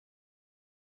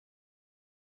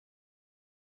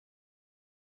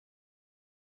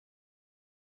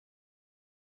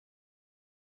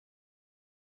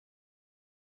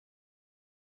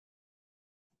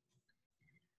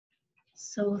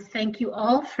So thank you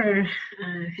all for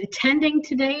attending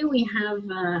today. We have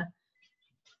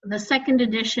the second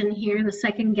edition here, the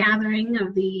second gathering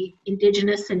of the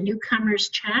Indigenous and Newcomers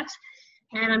chat.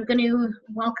 And I'm going to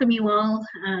welcome you all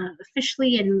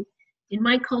officially in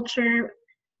my culture.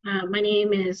 My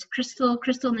name is Crystal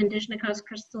Indigenous,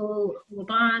 Crystal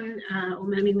Laban,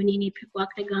 Omemi Winini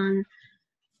Pikwaknagan.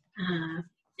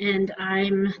 And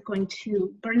I'm going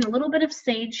to burn a little bit of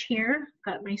sage here.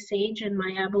 Got my sage and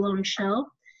my abalone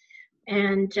shell.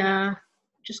 And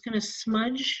just going to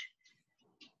smudge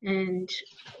and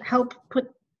help put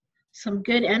some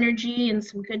good energy and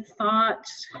some good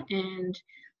thoughts, and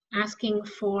asking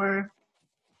for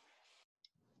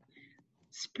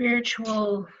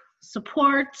spiritual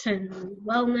support and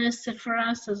wellness for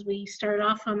us as we start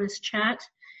off on this chat.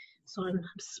 So I'm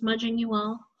smudging you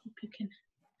all. Hope you can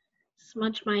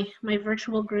smudge my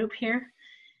virtual group here,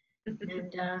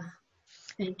 and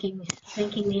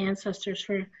thanking the ancestors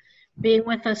for being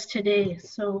with us today.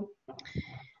 So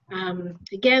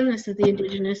again, this is the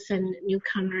Indigenous and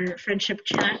Newcomer Friendship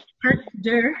Chat Part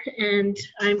 2, and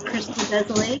I'm Crystal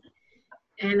Desolé,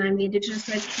 and I'm the Indigenous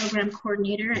Rights Program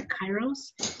Coordinator at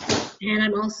Kairos, and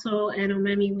I'm also an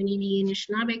Omemi Winini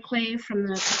Anishinaabe from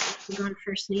the Pikwaknagan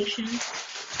First Nation.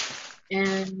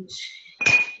 And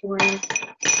for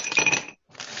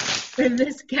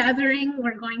this gathering,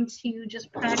 we're going to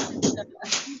just practice a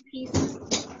few pieces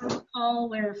of protocol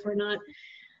where if we're not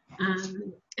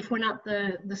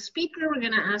the speaker, we're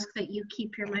going to ask that you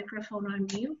keep your microphone on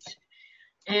mute.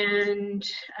 And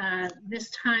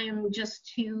this time, just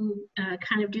to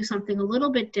kind of do something a little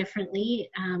bit differently,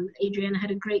 Adriana had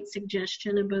a great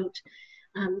suggestion about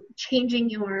changing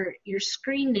your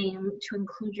screen name to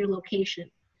include your location.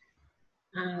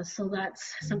 So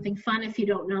that's something fun. If you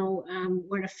don't know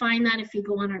where to find that, if you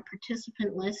go on our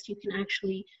participant list, you can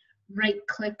actually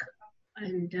right-click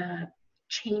and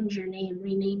change your name,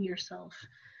 rename yourself.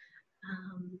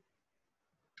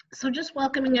 So just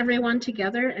welcoming everyone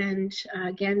together, and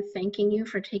again, thanking you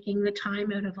for taking the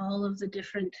time out of all of the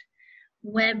different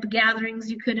web gatherings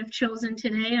you could have chosen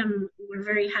today. We're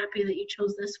very happy that you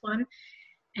chose this one,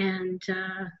 and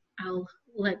I'll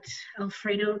let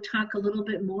Alfredo talk a little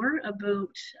bit more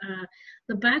about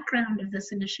the background of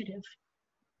this initiative.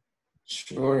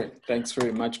 Sure. Thanks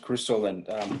very much, Crystal, and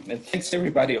thanks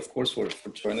everybody, of course, for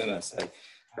joining us.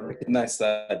 I recognize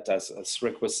that, as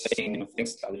Rick was saying,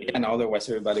 thanks to Adriana, otherwise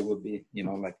everybody would be,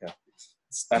 like a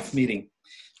staff meeting.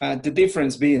 The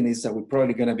difference being is that we're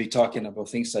probably going to be talking about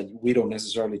things that we don't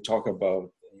necessarily talk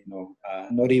about,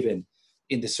 not even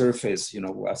in the surface,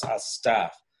 as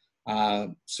staff.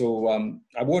 So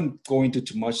I won't go into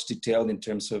too much detail in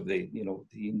terms of the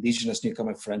Indigenous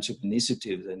Newcomer Friendship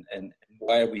Initiative and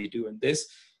why are we doing this,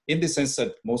 in the sense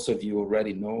that most of you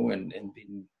already know and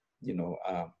been,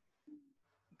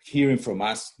 hearing from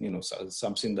us,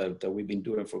 something that we've been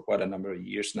doing for quite a number of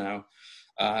years now.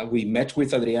 We met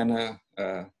with Adriana,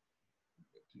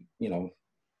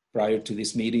 prior to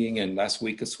this meeting and last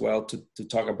week as well to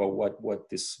talk about what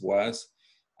this was.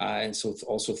 And so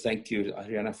also thank you,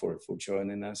 Adriana, for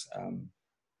joining us.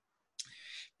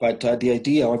 But the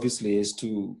idea obviously is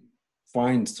to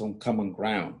find some common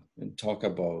ground and talk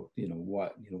about,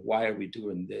 why are we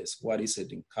doing this? What is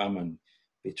it in common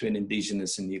between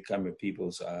Indigenous and Newcomer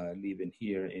peoples living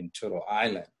here in Turtle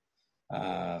Island?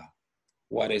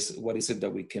 What is it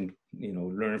that we can,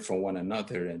 learn from one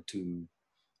another and to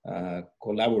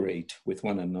collaborate with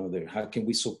one another? How can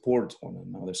we support one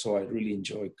another? So I really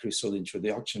enjoyed Crystal's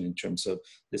introduction in terms of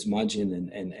this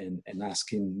margin and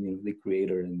asking the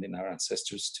Creator and then our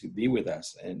ancestors to be with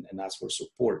us and ask for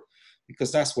support,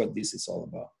 because that's what this is all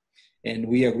about. And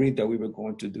we agreed that we were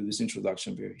going to do this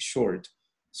introduction very short,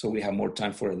 so we have more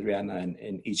time for Adriana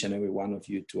and each and every one of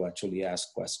you to actually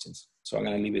ask questions. So I'm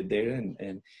going to leave it there.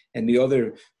 And the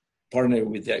other partner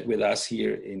with us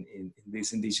here in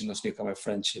this Indigenous Newcomer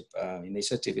Friendship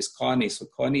Initiative is Connie. So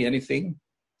Connie, anything?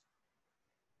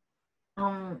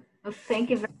 Thank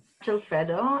you very much,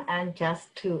 Alfredo. And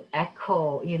just to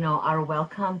echo, our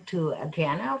welcome to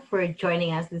Adriana for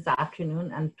joining us this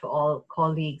afternoon, and to all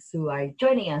colleagues who are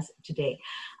joining us today.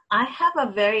 I have a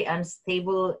very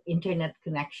unstable internet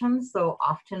connection, so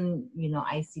often,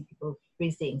 I see people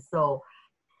freezing. So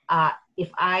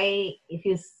if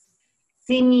you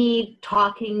see me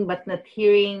talking but not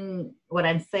hearing what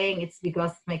I'm saying, it's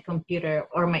because my computer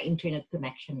or my internet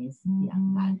connection is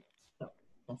bad. So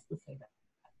just to say that.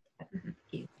 Thank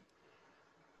you.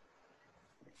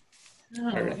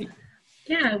 All right.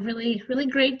 Yeah, really, really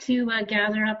great to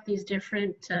gather up these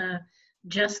different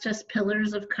justice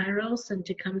pillars of Kairos and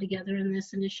to come together in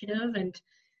this initiative. And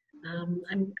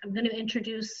I'm going to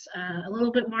introduce a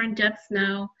little bit more in depth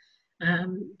now,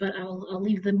 but I'll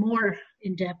leave the more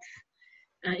in depth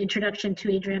introduction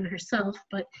to Adriana herself.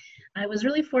 But I was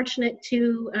really fortunate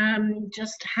to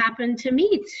just happen to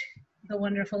meet the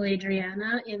wonderful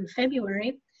Adriana in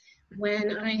February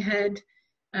when I had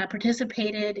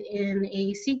participated in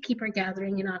a seed keeper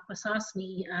gathering in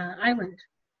Akwesasne Island.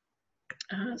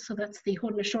 So that's the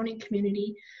Haudenosaunee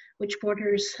community, which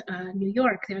borders New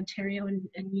York, the Ontario and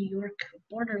New York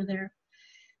border there.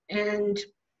 And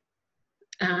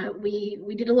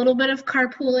we did a little bit of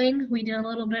carpooling. We did a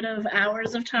little bit of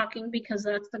hours of talking because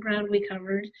that's the ground we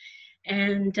covered.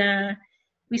 And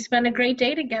we spent a great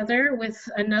day together with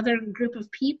another group of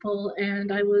people.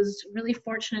 And I was really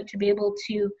fortunate to be able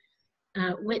to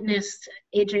witness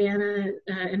Adriana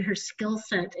and her skill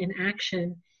set in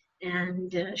action.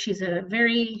 And she's a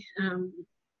very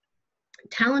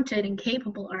talented and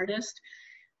capable artist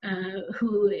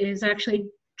who is actually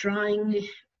drawing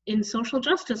in social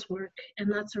justice work,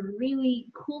 and that's a really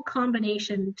cool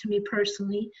combination to me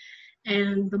personally.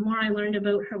 And the more I learned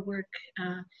about her work,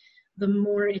 the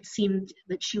more it seemed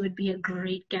that she would be a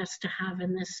great guest to have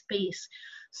in this space.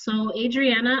 So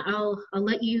Adriana, I'll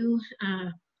let you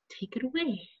take it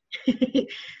away.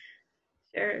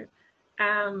 Sure.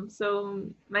 So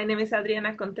my name is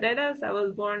Adriana Contreras. I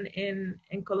was born in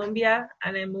Colombia,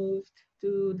 and I moved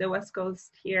to the West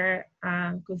Coast here,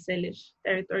 Coast Salish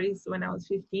territories, when I was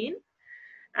 15.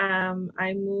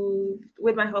 I moved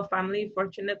with my whole family,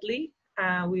 fortunately.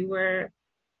 We were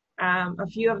a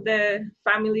few of the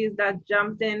families that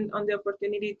jumped in on the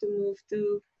opportunity to move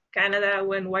to Canada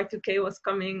when Y2K was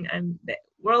coming and the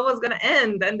world was going to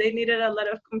end, and they needed a lot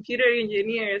of computer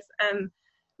engineers. And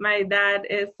my dad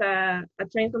is a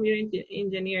trained computer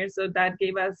engineer, so that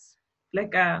gave us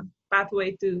like a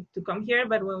pathway to come here.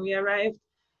 But when we arrived,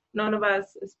 none of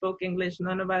us spoke English.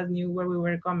 None of us knew where we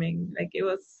were coming. Like, it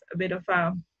was a bit of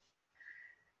a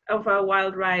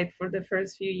wild ride for the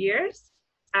first few years.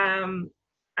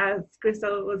 As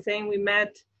Crystal was saying, we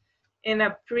met in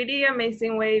a pretty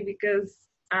amazing way because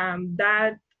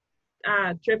that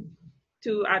trip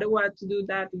to Ottawa to do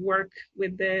that work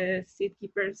with the Seed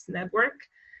Keepers Network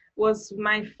was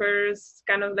my first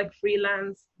kind of like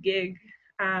freelance gig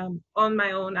on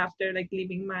my own after like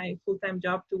leaving my full-time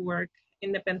job to work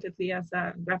independently as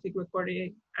a graphic recorder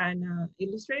and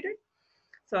illustrator.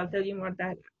 So I'll tell you more of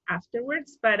that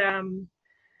afterwards. But I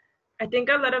think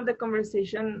a lot of the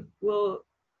conversation will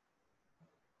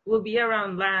be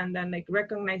around land and like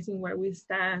recognizing where we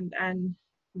stand and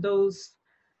those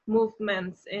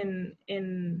movements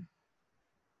in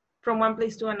from one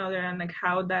place to another, and like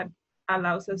how that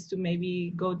allows us to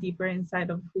maybe go deeper inside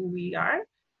of who we are,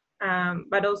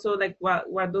 but also like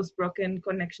what those broken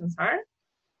connections are.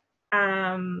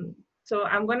 So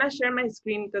I'm gonna share my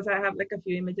screen because I have like a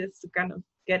few images to kind of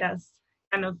get us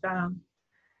kind of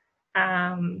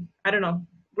I don't know,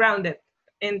 grounded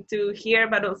into here,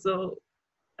 but also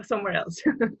somewhere else.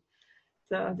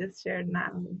 So I'll just share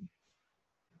now.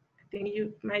 I think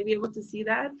you might be able to see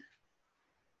that.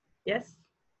 Yes.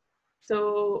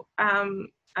 So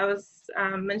I was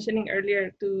mentioning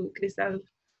earlier to Cristal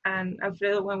and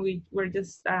Alfredo when we were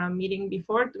just meeting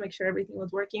before to make sure everything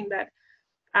was working, that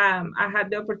I had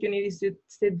the opportunity to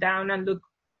sit down and look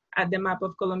at the map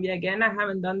of Colombia again. I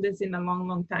haven't done this in a long,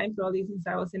 long time, probably since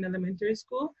I was in elementary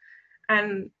school,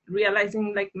 and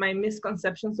realizing like my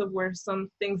misconceptions of where some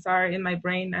things are in my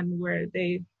brain and where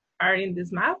they are in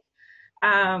this map.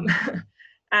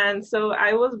 And so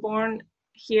I was born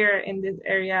here in this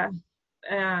area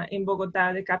in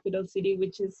Bogota, the capital city,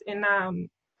 which is in a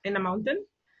mountain.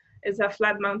 It's a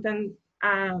flat mountain,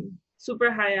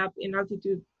 super high up in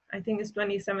altitude. I think it's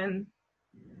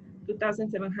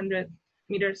 2,700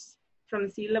 meters from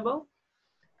the sea level.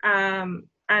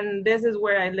 And this is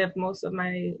where I lived most of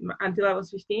until I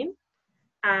was 15.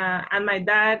 And my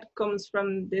dad comes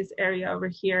from this area over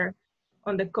here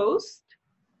on the coast.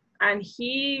 And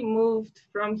he moved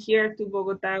from here to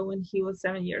Bogota when he was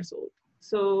 7 years old.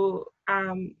 So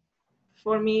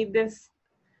for me,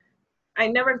 I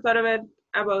never thought of it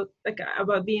about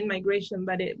being migration,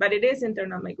 but it is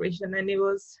internal migration, and it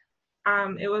was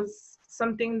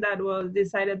something that was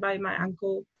decided by my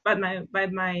uncle, by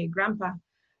my grandpa,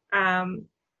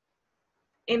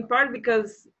 in part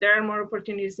because there are more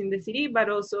opportunities in the city, but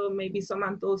also maybe some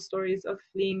untold stories of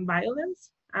fleeing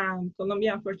violence.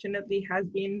 Colombia, unfortunately, has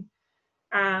been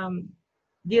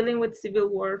dealing with civil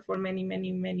war for many,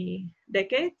 many, many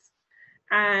decades,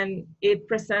 and it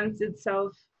presents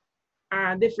itself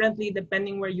differently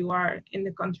depending where you are in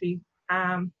the country.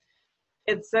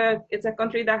 It's a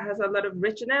country that has a lot of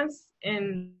richness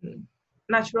in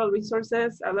natural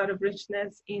resources, a lot of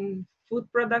richness in food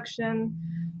production.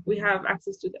 We have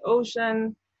access to the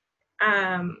ocean,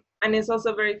 and it's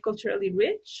also very culturally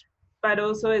rich, but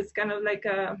also it's kind of like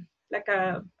a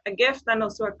gift and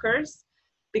also a curse,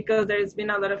 because there's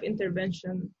been a lot of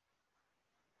intervention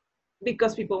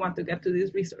because people want to get to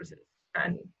these resources.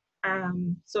 And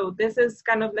so this is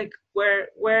kind of like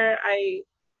where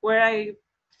I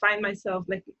find myself,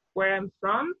 like where I'm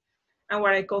from and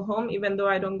where I call home, even though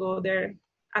I don't go there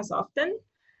as often.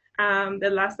 The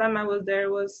last time I was there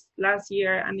was last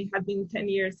year, and it had been 10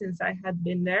 years since I had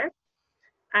been there.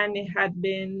 And it had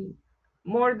been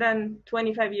more than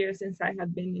 25 years since I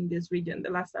had been in this region.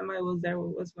 The last time I was there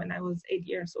was when I was 8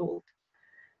 years old.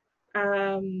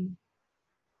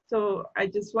 So I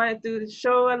just wanted to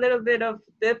show a little bit of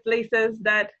the places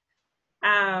that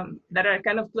that are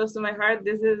kind of close to my heart.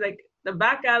 This is like the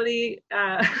back alley,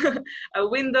 a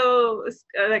window,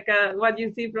 what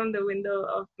you see from the window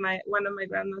of one of my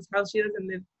grandma's house. She doesn't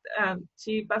live.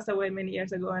 She passed away many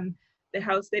years ago, and the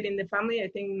house stayed in the family. I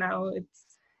think now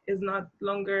is not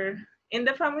longer in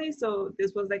the family. So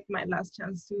this was like my last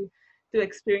chance to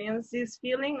experience this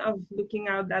feeling of looking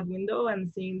out that window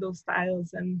and seeing those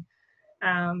tiles. And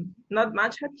not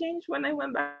much had changed when I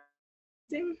went back.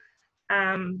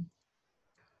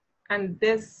 And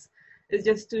this is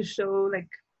just to show like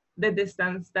the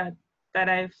distance that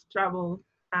I've traveled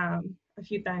a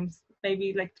few times,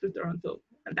 maybe like through Toronto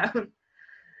and down.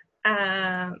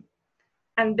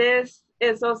 And this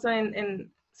is also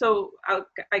so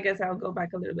I guess I'll go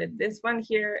back a little bit. This one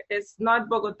here is not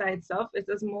Bogota itself. It's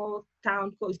a small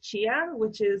town called Chia,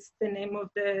 which is the name of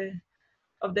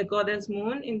the goddess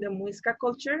moon in the Muisca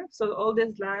culture. So all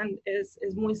this land is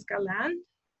Muisca land.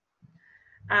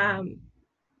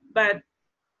 But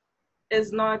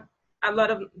there's not a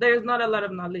lot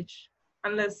of knowledge,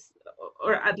 unless,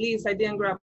 or at least I didn't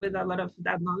grow up with a lot of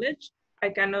that knowledge. I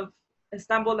kind of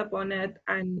stumbled upon it,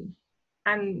 and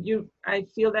I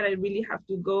feel that I really have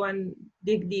to go and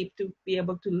dig deep to be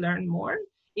able to learn more,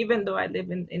 even though I live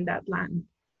in that land.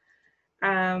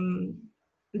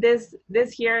 This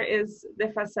here is the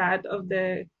facade of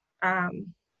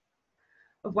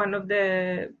one of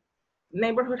the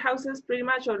neighborhood houses, pretty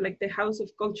much, or like the house of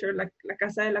culture, like La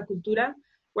Casa de la Cultura,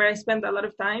 where I spent a lot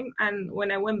of time. And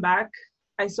when I went back,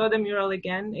 I saw the mural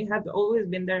again. It had always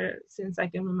been there since I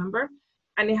can remember.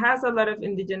 And it has a lot of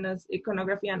indigenous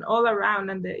iconography and all around,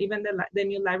 and even the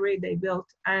new library they built.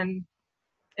 And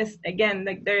it's, again,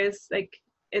 like there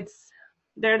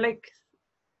are like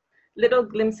little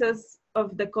glimpses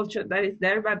of the culture that is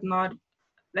there, but not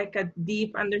like a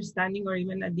deep understanding or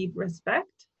even a deep respect.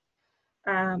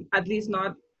 At least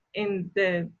not in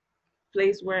the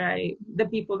place where the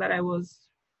people that I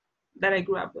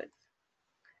grew up with.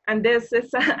 And this is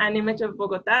an image of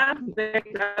Bogota, very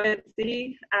crowded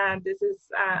city. And this is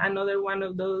another one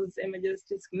of those images,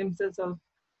 just glimpses of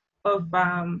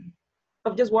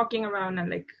just walking around and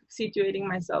like situating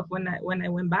myself when I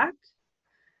went back.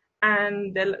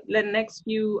 And the next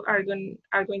few are going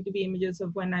to be images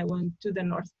of when I went to the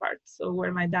north part, so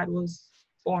where my dad was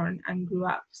born and grew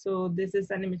up. So this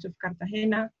is an image of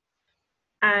Cartagena,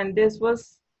 and this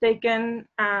was taken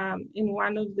in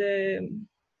one of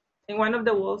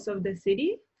the walls of the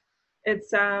city.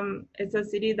 It's a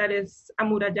city that is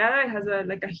amurallada. It has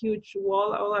a huge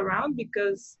wall all around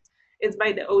because it's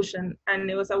by the ocean, and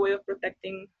it was a way of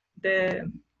protecting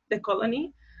the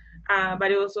colony.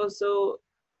 But it was also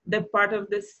the part of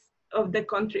the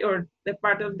country, or the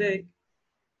part of the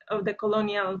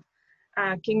colonial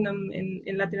kingdom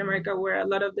in Latin America where a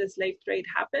lot of the slave trade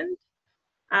happened.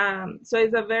 So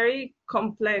it's a very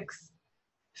complex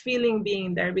feeling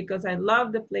being there, because I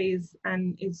love the place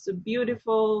and it's so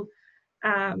beautiful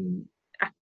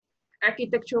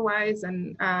architecture-wise,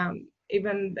 and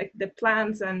even like the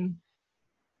plants, and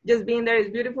just being there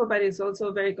is beautiful, but it's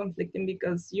also very conflicting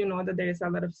because you know that there is a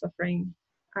lot of suffering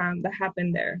that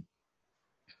happened there.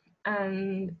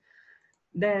 And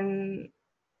then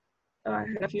I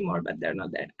had a few more, but they're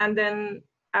not there. And then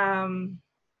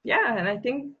yeah, and I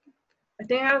think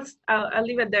I'll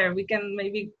leave it there. We can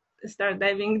maybe start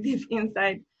diving deep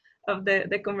inside of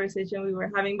the conversation we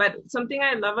were having. But something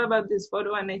I love about this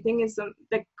photo, and I think is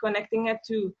connecting it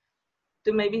to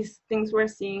maybe things we're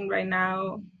seeing right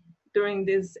now during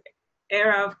this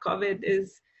era of COVID,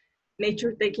 is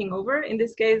nature taking over. In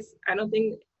this case, I don't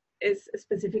think it's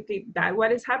specifically that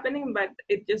what is happening, but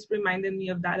it just reminded me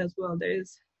of that as well.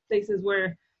 There's places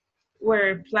where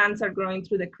plants are growing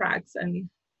through the cracks and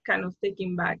kind of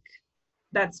taking back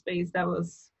that space that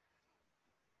was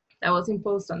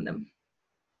imposed on them.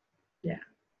 Yeah.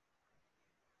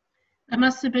 That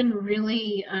must have been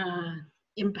really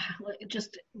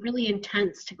just really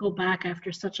intense to go back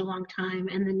after such a long time.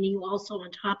 And then you also, on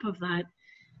top of that,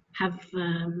 have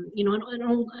a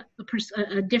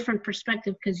different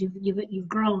perspective, because you've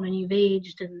grown and you've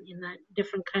aged, and in that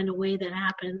different kind of way that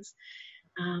happens.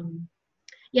 Do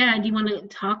you want to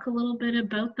talk a little bit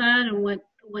about that, and what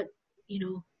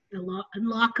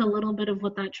unlock a little bit of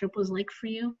what that trip was like for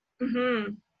you?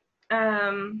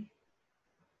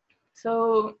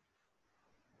 So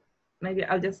maybe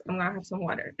I'm gonna have some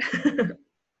water.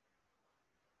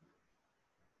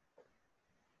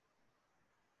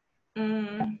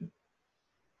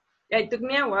 It took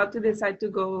me a while to decide to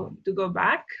go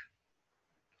back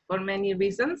for many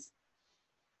reasons,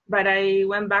 but I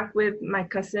went back with my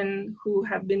cousin who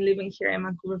had been living here in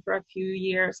Vancouver for a few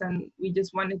years, and we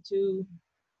just wanted to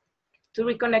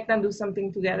reconnect and do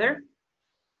something together.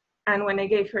 And when I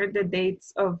gave her the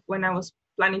dates of when I was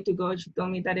planning to go, she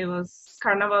told me that it was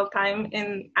carnival time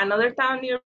in another town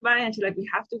nearby, and she's like, we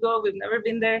have to go, we've never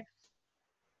been there.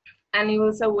 And it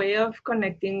was a way of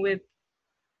connecting with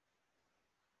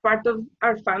part of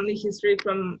our family history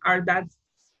from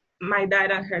my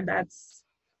dad and her dad's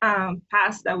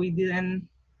past that we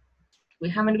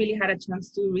haven't really had a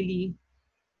chance to really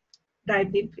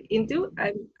dive deep into.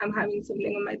 I'm having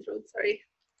something on my throat, sorry.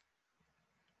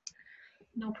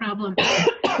 No problem.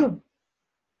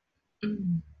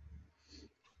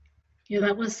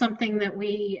 That was something that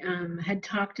we had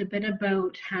talked a bit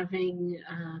about, having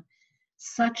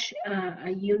such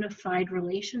a unified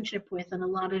relationship with, and a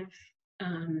lot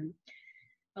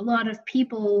of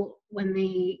people, when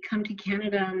they come to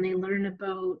Canada and they learn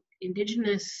about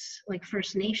Indigenous, like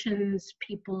First Nations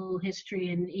people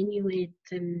history, and Inuit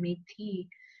and Métis,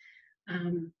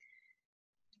 and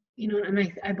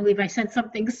I believe I said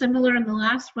something similar in the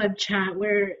last web chat,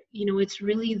 where it's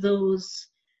really that's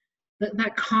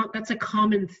a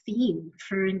common theme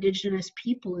for Indigenous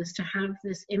people, is to have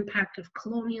this impact of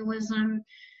colonialism,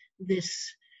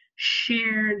 this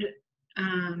shared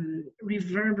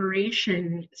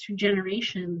reverberation through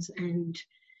generations, and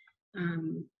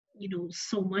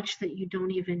so much that you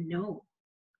don't even know.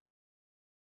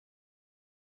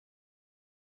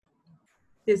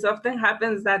 This often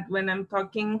happens that when I'm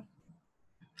talking,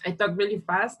 I talk really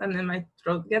fast and then my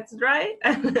throat gets dry.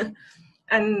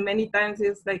 And many times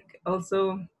it's like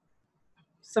also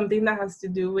something that has to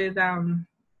do with, I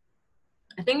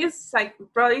think it's like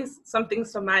probably something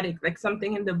somatic, like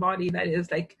something in the body that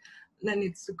is like, that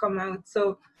needs to come out.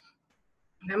 So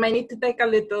I might need to take a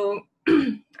little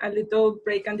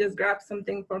break and just grab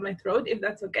something for my throat, if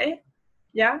that's okay.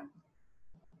 Yeah?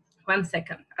 1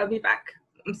 second, I'll be back.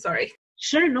 I'm sorry.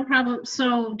 Sure, no problem.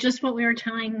 So just what we were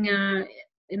telling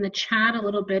in the chat a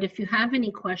little bit, if you have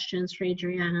any questions for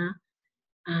Adriana,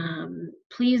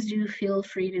 please do feel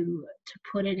free to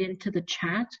put it into the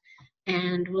chat,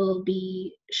 and we'll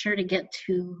be sure to get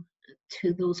to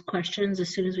those questions as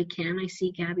soon as we can. I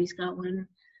see Gabby's got one,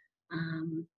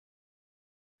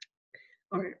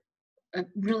 or a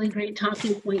really great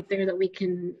talking point there that we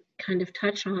can kind of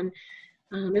touch on.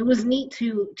 It was neat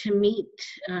to meet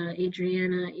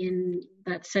Adriana in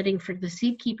that setting for the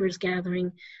Seed Keepers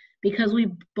gathering, because we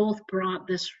both brought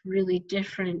this really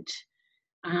different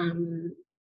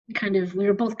we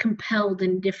were both compelled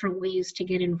in different ways to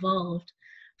get involved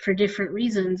for different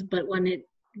reasons, but when it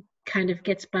kind of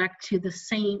gets back to the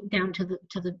same, down to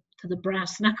the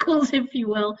brass knuckles, if you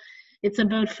will, it's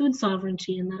about food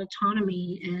sovereignty and that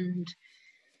autonomy, and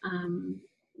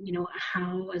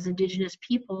how as Indigenous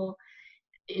people,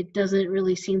 it doesn't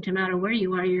really seem to matter where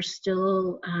you are, you're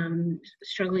still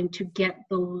struggling to get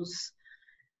those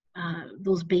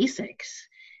basics.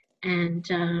 And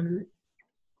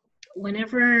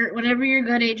whenever you're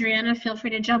good, Adriana, feel free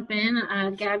to jump in.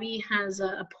 Gabby has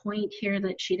a point here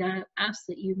that she'd asked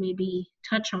that you maybe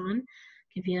touch on.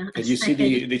 Give you a Did you second.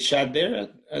 see the chat there,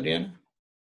 Adriana?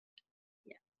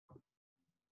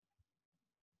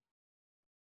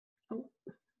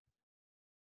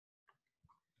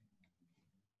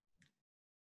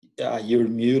 You're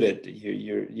muted.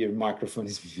 Your microphone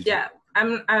is muted. Yeah,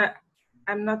 I'm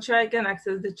not sure I can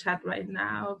access the chat right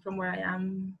now from where I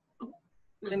am.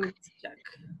 Let me check.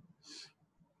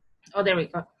 Oh, there we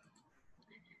go.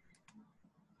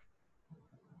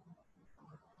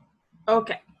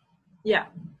 Okay, yeah.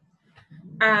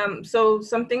 So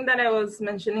something that I was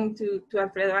mentioning to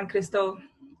Alfredo and Crystal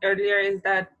earlier is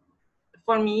that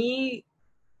for me,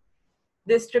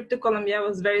 this trip to Colombia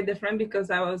was very different,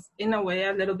 because I was in a way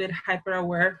a little bit hyper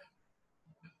aware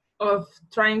of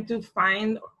trying to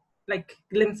find like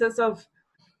glimpses of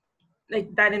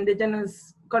like that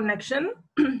Indigenous connection,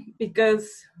 because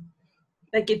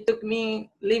like it took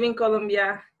me leaving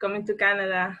Colombia, coming to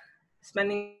Canada,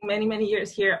 spending many, many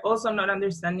years here, also not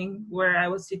understanding where I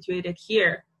was situated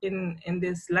here in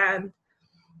this land,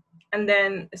 and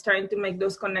then starting to make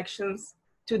those connections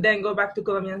to then go back to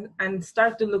Colombia and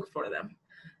start to look for them.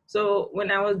 So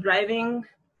when I was driving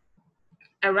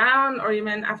around, or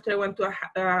even after I went to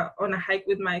on a hike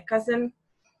with my cousin,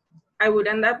 I would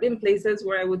end up in places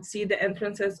where I would see the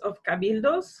entrances of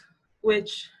cabildos,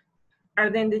 which are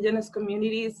the indigenous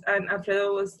communities. And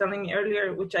Alfredo was telling me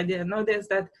earlier, which I didn't know this,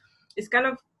 that it's kind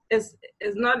of, it's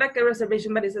not like a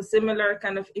reservation, but it's a similar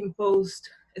kind of imposed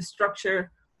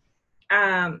structure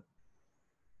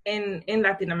in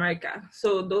Latin America.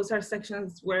 So those are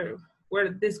sections where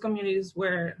these communities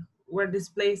were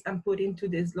displaced and put into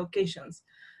these locations,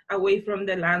 away from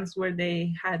the lands where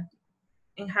they had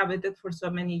inhabited for so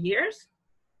many years.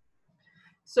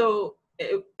 So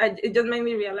it just made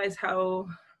me realize how,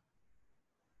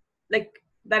 like,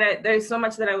 there is so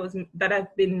much that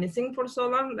I've been missing for so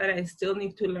long that I still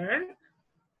need to learn,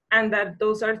 and that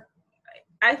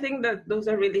I think that those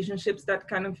are relationships that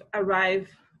kind of arrive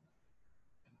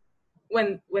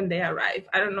when they arrive.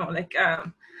 I don't know, like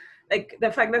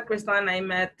the fact that Crystal and I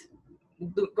met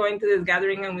going to this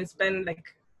gathering, and we spend like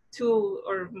 2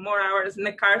 or more hours in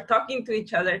the car talking to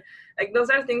each other. Like, those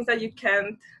are things that you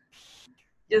can't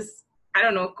just, I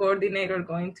don't know, coordinate or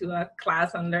going to a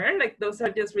class and learn. Like, those are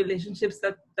just relationships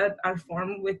that are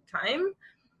formed with time.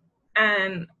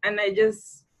 And I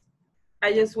just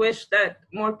wish that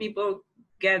more people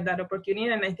get that opportunity.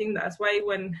 And I think that's why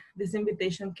when this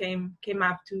invitation came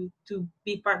up to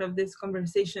be part of this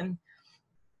conversation,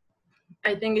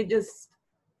 I think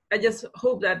I just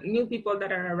hope that new people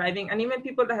that are arriving, and even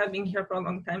people that have been here for a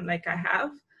long time, like I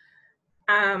have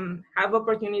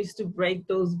opportunities to break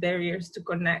those barriers to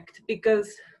connect.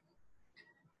 Because,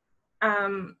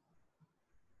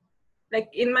 like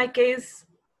in my case,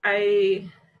 I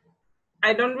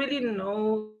don't really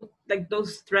know like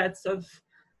those threads of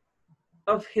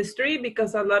history,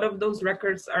 because a lot of those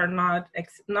records are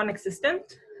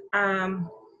non-existent.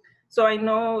 So I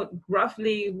know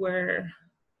roughly where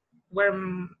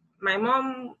my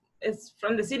mom is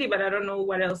from the city, but I don't know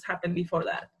what else happened before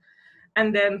that.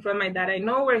 And then from my dad, I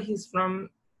know where he's from,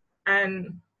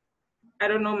 and I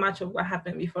don't know much of what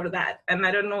happened before that. And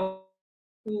I don't know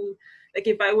who, like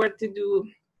if I were to do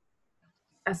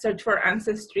a search for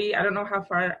ancestry, I don't know how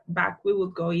far back we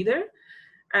would go either.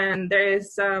 And there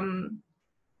is,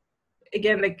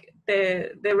 again, like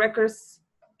the records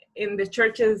in the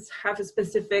churches have a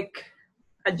specific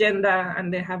agenda,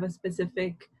 and they have a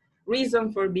specific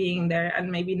reason for being there, and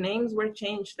maybe names were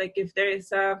changed. Like if there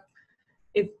is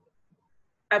if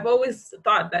I've always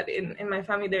thought that in my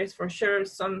family there's for sure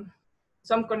some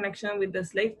connection with the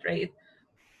slave trade,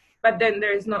 but then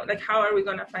there is no, like, how are we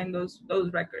going to find those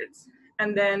records?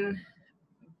 And then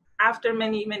after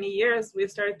many years, we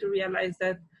started to realize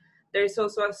that there is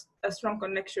also a strong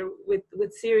connection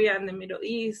with Syria and the Middle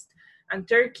East and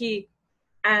Turkey,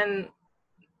 and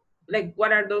like,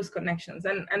 what are those connections?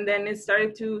 And then it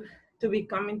started to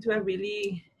become into a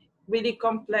really, really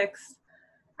complex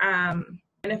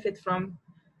benefit from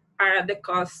are at the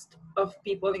cost of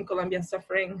people in Colombia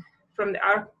suffering from the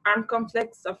armed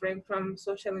conflict, suffering from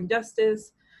social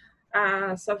injustice,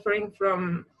 suffering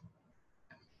from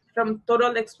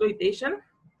total exploitation.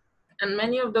 And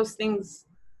many of those things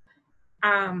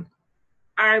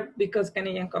are because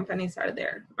Canadian companies are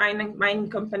there. Mining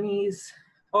companies,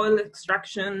 oil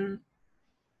extraction,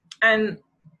 and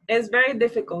it's very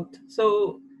difficult.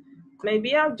 So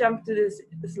maybe I'll jump to this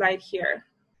slide here.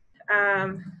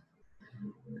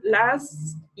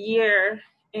 Last year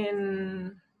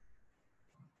in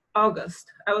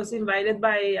August, I was invited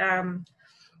by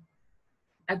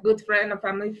a good friend, a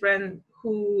family friend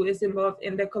who is involved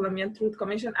in the Colombian Truth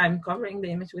Commission. I'm covering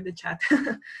the image with the chat.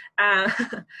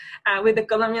 With the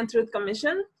Colombian Truth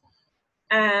Commission.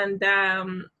 And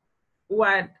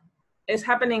what is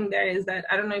happening there is that,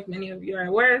 I don't know if many of you are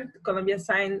aware, Colombia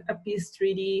signed a peace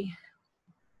treaty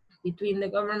between the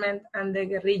government and the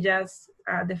guerrillas,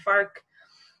 the FARC.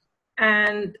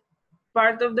 And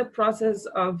part of the process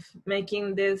of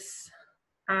making this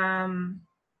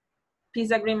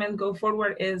peace agreement go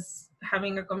forward is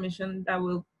having a commission that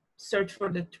will search for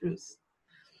the truth.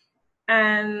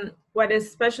 And what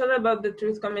is special about the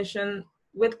Truth Commission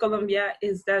with Colombia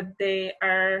is that they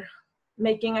are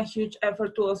making a huge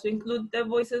effort to also include the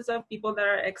voices of people that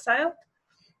are exiled.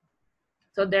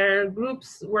 So there are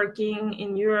groups working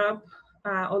in Europe,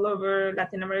 all over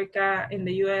Latin America, in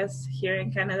the US, here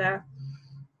in Canada.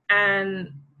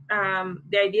 And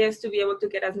the idea is to be able to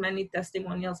get as many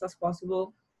testimonials as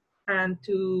possible, and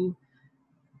to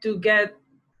get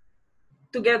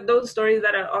to get those stories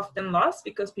that are often lost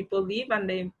because people leave and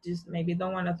they just maybe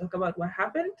don't want to talk about what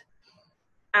happened.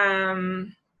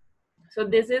 So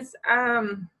this is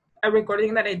a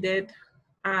recording that I did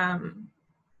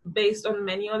based on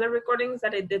many other recordings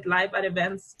that I did live at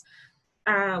events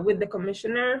with the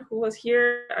commissioner who was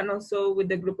here, and also with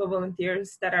the group of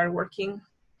volunteers that are working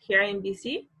here in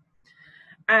BC.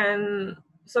 And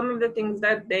some of the things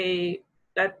that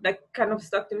that kind of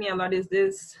stuck to me a lot is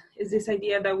this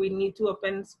idea that we need to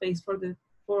open space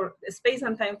for space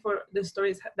and time for the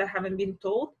stories that haven't been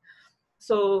told.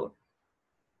 So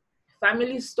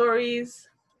family stories,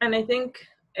 and I think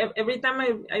every time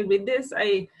I read this,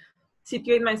 I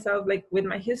situate myself like with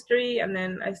my history, and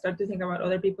then I start to think about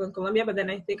other people in Colombia, but then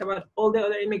I think about all the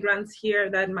other immigrants here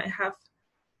that might have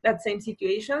that same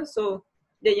situation. So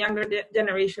the younger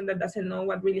generation that doesn't know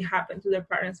what really happened to their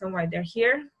parents and why they're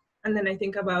here. And then I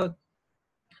think about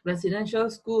residential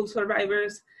school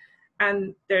survivors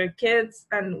and their kids,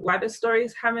 and what the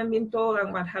stories haven't been told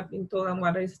and what have been told, and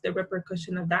what is the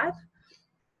repercussion of that.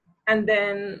 And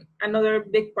then another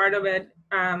big part of it,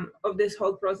 of this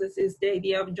whole process, is the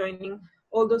idea of joining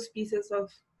all those pieces of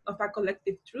a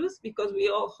collective truth, because we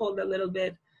all hold a little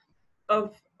bit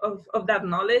of that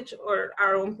knowledge or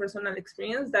our own personal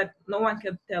experience that no one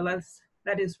can tell us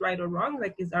that is right or wrong,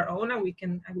 like it's our own, and we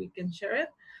can share it.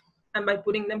 And by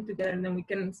putting them together, then we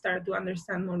can start to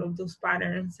understand more of those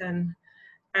patterns and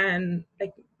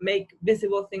like make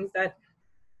visible things that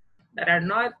are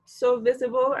not so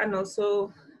visible, and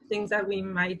also things that we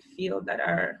might feel that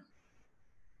are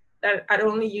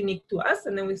only unique to us,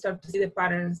 and then we start to see the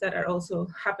patterns that are also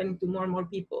happening to more and more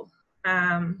people.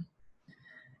 And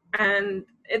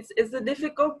it's a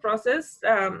difficult process.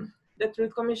 The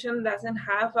Truth Commission doesn't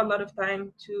have a lot of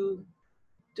time to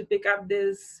pick up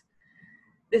these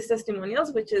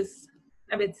testimonials, which is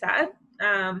a bit sad.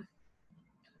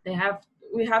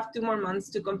 We have 2 more months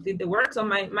to complete the work. So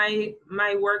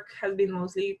my work has been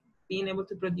mostly being able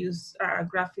to produce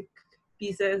graphic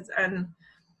pieces and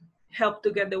help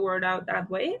to get the word out that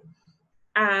way.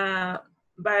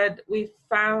 But we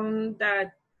found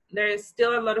that there is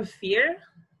still a lot of fear,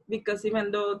 because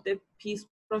even though the peace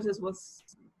process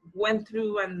went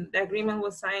through and the agreement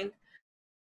was signed,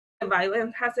 the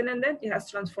violence hasn't ended. It has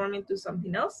transformed into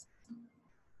something else.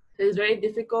 So it's very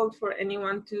difficult for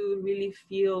anyone to really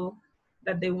feel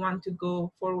that they want to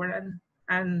go forward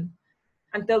and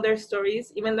tell their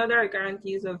stories, even though there are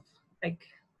guarantees of like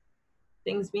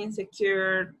things being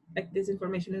secured, like this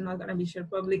information is not going to be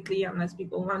shared publicly unless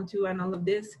people want to, and all of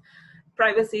this.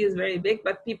 Privacy is very big,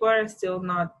 but people are still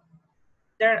not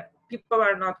there. People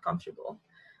are not comfortable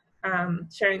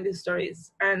sharing these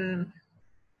stories, and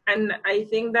I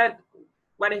think that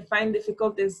what I find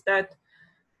difficult is that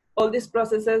all these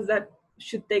processes that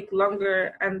should take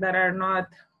longer and that are not,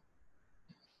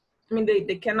 I mean,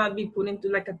 they cannot be put into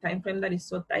like a time frame that is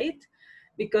so tight,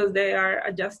 because they are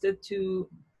adjusted to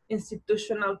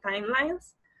institutional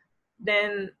timelines.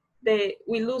 Then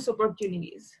we lose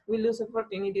opportunities. We lose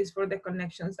opportunities for the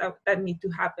connections that need to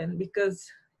happen, because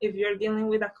if you're dealing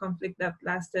with a conflict that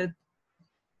lasted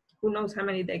who knows how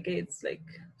many decades, like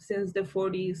since the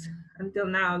 40s until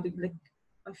now, like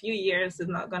a few years is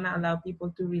not gonna allow people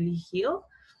to really heal.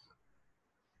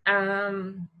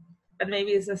 But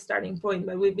maybe it's a starting point.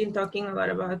 But we've been talking a lot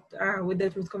about with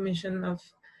the Truth Commission of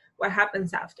what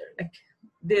happens after. Like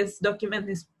this document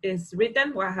is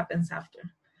written, what happens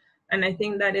after? And I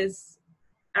think that is,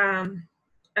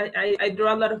 I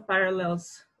draw a lot of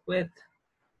parallels with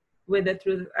the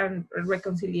truth and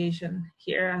reconciliation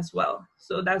here as well.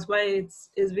 So that's why it's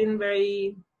been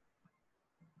very,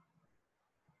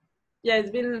 yeah,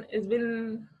 it's been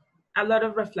a lot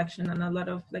of reflection and a lot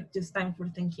of like just time for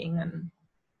thinking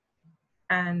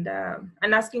and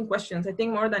asking questions. I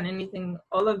think more than anything,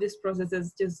 all of these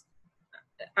processes just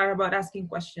are about asking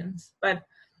questions. But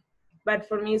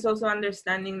for me, it's also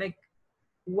understanding like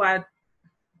what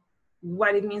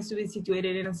it means to be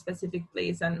situated in a specific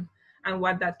place, and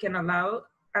what that can allow,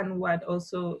 and what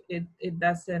also it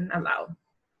doesn't allow.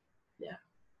 Yeah.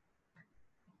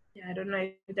 I don't know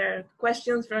if there are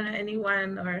questions from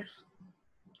anyone or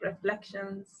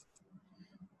reflections.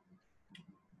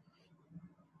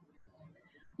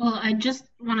 Well, I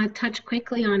just want to touch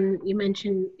quickly on, you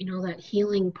mentioned, that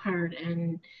healing part,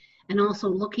 and also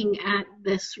looking at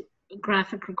this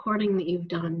graphic recording that you've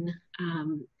done.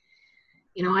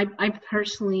 I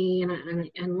personally,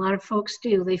 and a lot of folks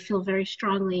do, they feel very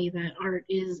strongly that art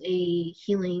is a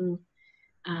healing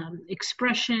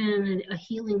expression, a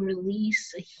healing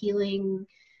release, a healing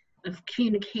of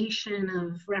communication,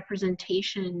 of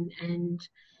representation, and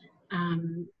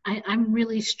I'm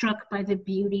really struck by the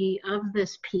beauty of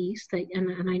this piece,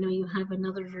 and I know you have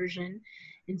another version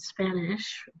in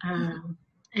Spanish,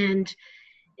 and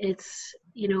it's,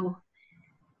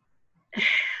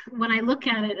 when I look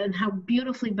at it and how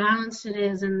beautifully balanced it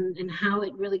is, and how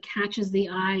it really catches the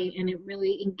eye, and it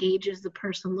really engages the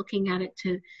person looking at it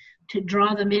to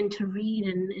draw them in to read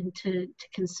and to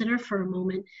consider for a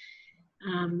moment.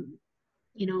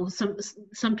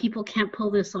 Some people can't pull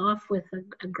this off with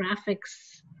a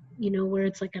graphics, where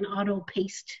it's like an auto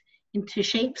paste into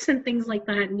shapes and things like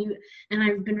that. And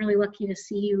I've been really lucky to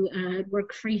see you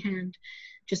work freehand,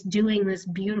 just doing this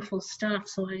beautiful stuff.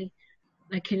 So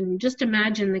I can just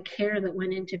imagine the care that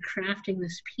went into crafting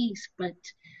this piece. But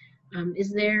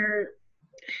is there,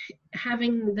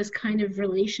 having this kind of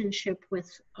relationship with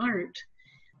art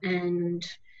and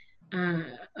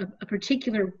a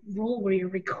particular role where you're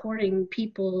recording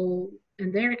people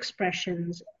and their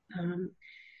expressions, do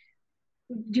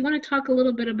you want to talk a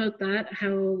little bit about that,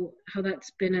 how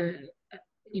that's been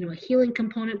a healing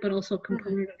component, but also a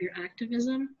component of your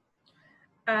activism?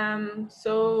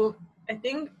 So I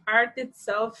think art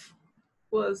itself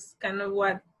was kind of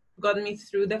what got me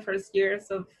through the first years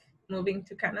of moving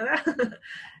to Canada.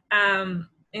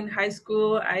 In high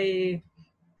school, I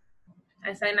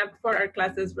signed up for art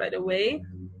classes right away,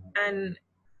 and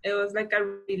it was like a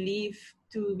relief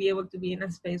to be able to be in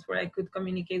a space where I could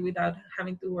communicate without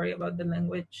having to worry about the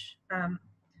language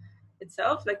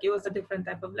itself. Like, it was a different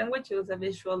type of language. It was a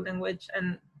visual language,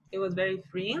 and it was very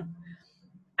freeing.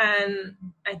 And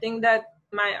I think that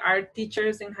my art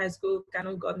teachers in high school kind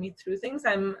of got me through things.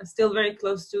 I'm still very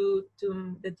close to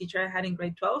the teacher I had in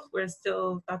grade 12. We're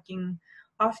still talking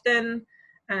often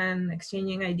and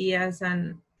exchanging ideas,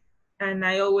 and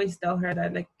I always tell her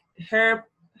that, like, her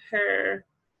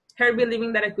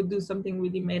believing that I could do something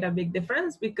really made a big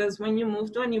difference, because when you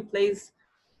move to a new place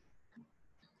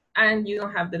and you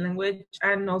don't have the language,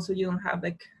 and also you don't have,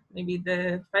 like, maybe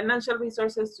the financial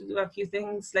resources to do a few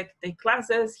things, like take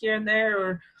classes here and there,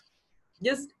 or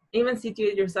just even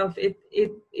situate yourself, it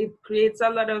creates a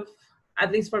lot of,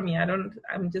 at least for me,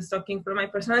 I'm just talking from my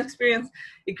personal experience,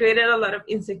 it created a lot of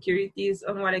insecurities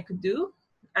on what I could do.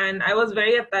 And I was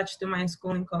very attached to my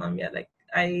school in Colombia. Like,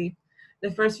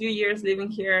 the first few years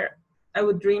living here, I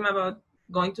would dream about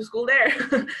going to school there.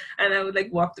 And I would,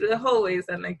 like, walk through the hallways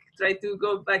and, like, try to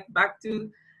go back to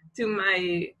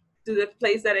the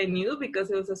place that I knew,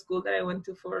 because it was a school that I went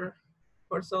to for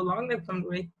so long, like from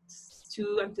grade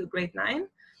 2 until grade 9.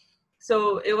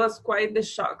 So it was quite the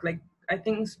shock. Like, I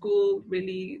think school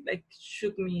really, like,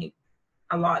 shook me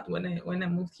a lot when I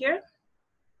moved here.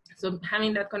 So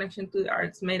having that connection to the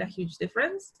arts made a huge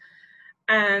difference.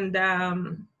 And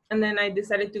then I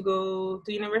decided to go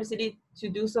to university to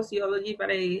do sociology, but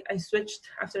I switched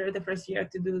after the first year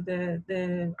to do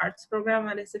the arts program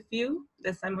at SFU,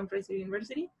 the Simon Fraser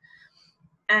University.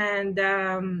 And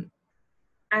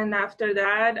after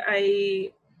that,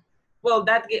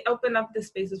 that opened up the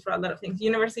spaces for a lot of things.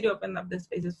 University opened up the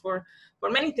spaces for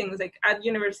many things. Like, at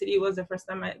university was the first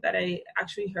time that I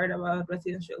actually heard about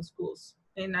residential schools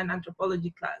in an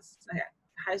anthropology class. Like,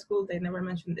 high school, they never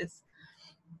mentioned this.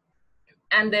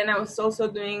 And then I was also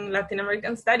doing Latin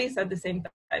American studies at the same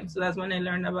time. So that's when I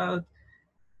learned about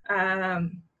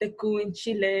the coup in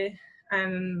Chile.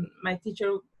 And my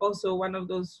teacher, also one of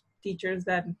those teachers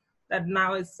that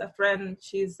now is a friend,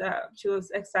 she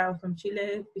was exiled from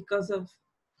Chile because of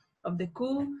the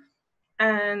coup.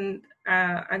 And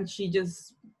she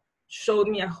just showed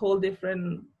me a whole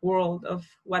different world of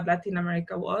what Latin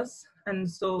America was. And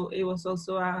so it was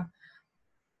also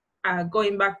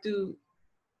going back to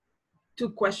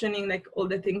questioning, like, all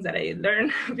the things that I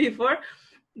learned before,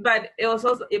 but it was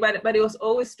also, but it was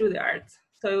always through the arts.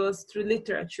 So it was through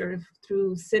literature,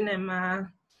 through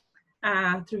cinema,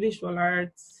 through visual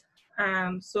arts.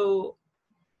 So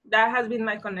that has been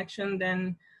my connection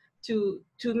then to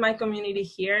my community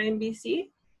here in BC.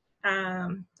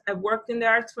 I've worked in the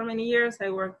arts for many years.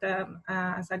 I worked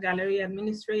as a gallery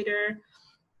administrator,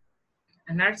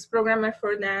 an arts programmer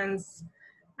for dance.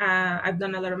 I've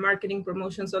done a lot of marketing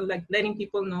promotion, so, like, letting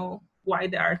people know why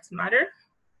the arts matter.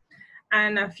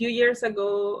 And a few years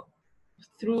ago,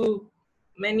 through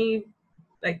many,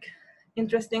 like,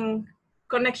 interesting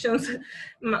connections,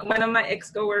 one of my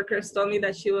ex-coworkers told me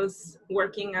that she was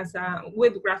working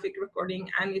with graphic recording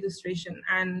and illustration,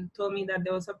 and told me that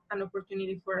there was an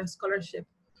opportunity for a scholarship.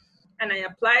 And I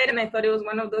applied, and I thought it was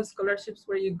one of those scholarships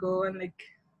where you go and, like,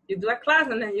 you do a class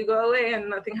and then you go away and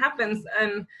nothing happens.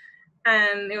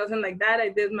 And it wasn't like that. I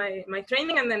did my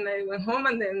training, and then I went home,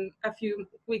 and then a few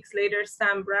weeks later,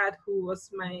 Sam Brad, who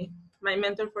was my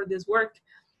mentor for this work,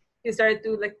 he started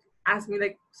to, like, asked me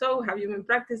like, so have you been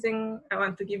practicing? I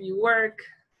want to give you work.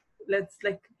 Let's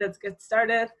get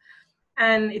started.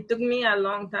 And it took me a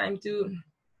long time to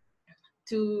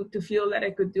feel that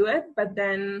I could do it. But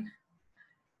then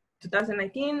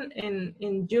 2019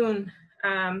 in June,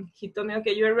 he told me,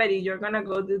 okay, you're ready. You're gonna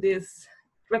go do this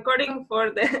recording for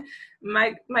the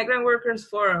Migrant Workers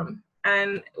Forum.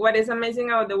 And what is amazing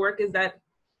about the work is that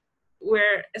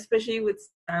we're, especially with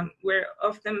we're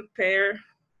often paired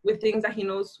with things that he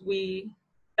knows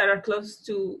that are close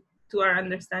to our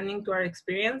understanding, to our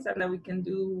experience, and that we can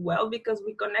do well because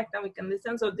we connect and we can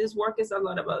listen. So this work is a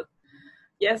lot about,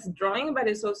 yes, drawing, but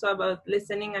it's also about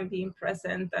listening and being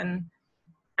present and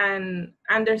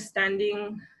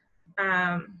understanding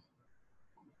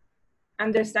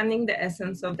the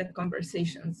essence of the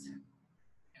conversations.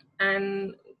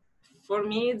 And for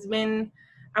me, it's been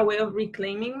a way of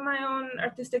reclaiming my own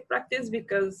artistic practice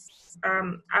because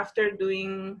after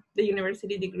doing the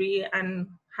university degree and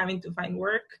having to find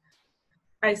work,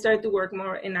 I started to work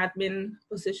more in admin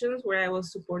positions where I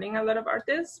was supporting a lot of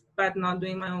artists, but not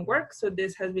doing my own work. So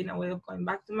this has been a way of going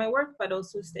back to my work, but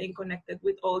also staying connected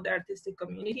with all the artistic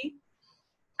community.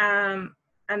 And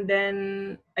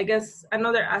then I guess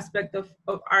another aspect of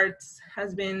arts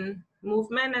has been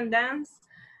movement and dance,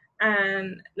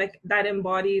 and like that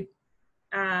embodied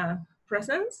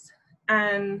presence.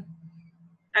 And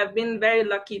I've been very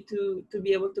lucky to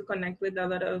be able to connect with a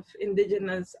lot of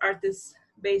Indigenous artists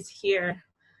based here,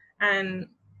 and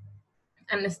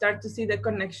start to see the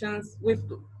connections. We've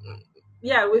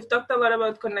talked a lot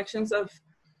about connections of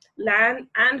land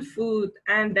and food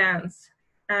and dance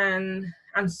and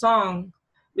song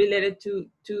related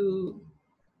to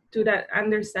that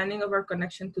understanding of our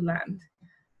connection to land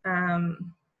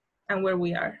and where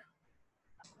we are.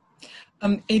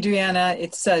 Adriana,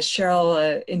 it's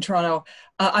Cheryl in Toronto.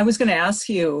 I was going to ask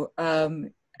you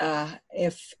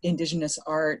if Indigenous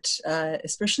art,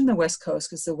 especially in the West Coast,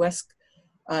 because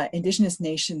the Indigenous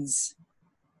nations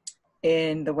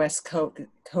in the West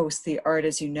Coast, the art,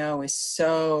 as you know, is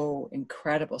so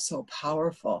incredible, so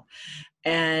powerful.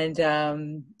 And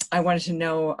I wanted to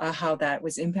know how that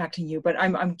was impacting you. But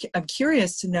I'm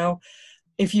curious to know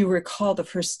if you recall the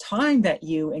first time that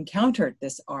you encountered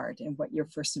this art and what your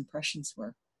first impressions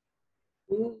were.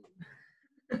 Ooh.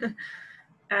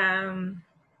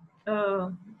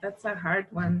 Oh, that's a hard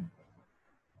one.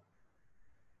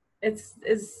 It's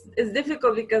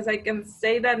difficult because I can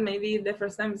say that maybe the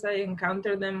first times I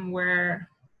encountered them were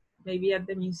maybe at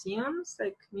the museums,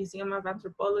 like Museum of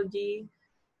Anthropology.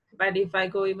 But if I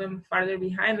go even farther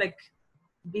behind, like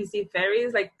BC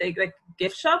ferries, like they like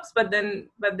gift shops, but then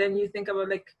you think about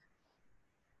like,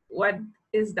 what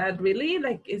is that really?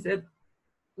 Like,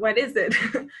 what is it?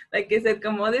 Like, is it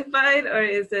commodified or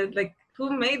is it like,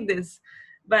 who made this?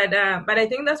 But I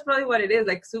think that's probably what it is.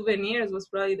 Like souvenirs was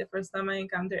probably the first time I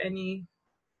encountered any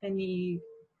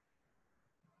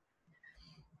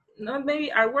not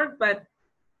maybe artwork, but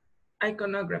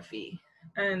iconography.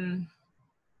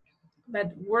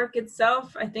 But work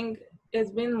itself, I think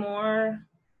it's been more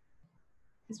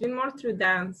through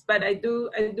dance. But I do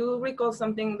recall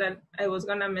something that I was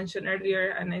gonna mention earlier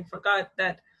and I forgot,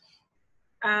 that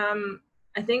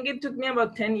I think it took me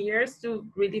about 10 years to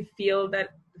really feel that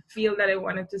I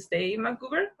wanted to stay in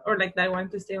Vancouver, or like that I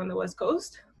wanted to stay on the West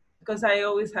Coast, because I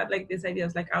always had like these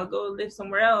ideas like, I'll go live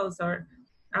somewhere else, or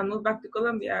I'll move back to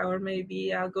Colombia, or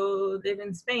maybe I'll go live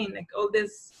in Spain, like all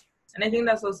this. And I think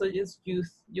that's also just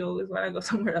youth. You always want to go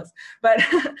somewhere else. But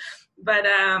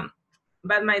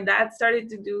my dad started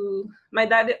to do. My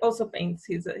dad also paints.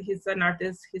 He's an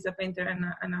artist. He's a painter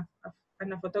and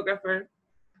a photographer.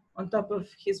 On top of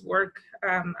his work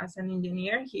as an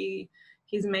engineer,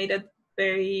 he's made it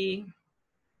very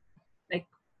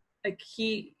like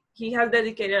he has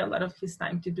dedicated a lot of his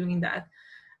time to doing that.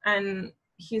 And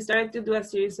he started to do a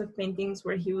series of paintings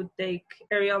where he would take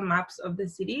aerial maps of the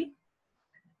city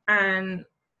and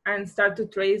start to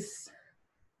trace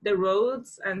the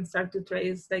roads and start to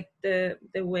trace like the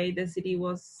way the city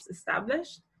was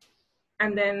established,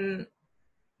 and then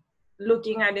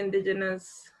looking at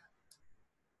Indigenous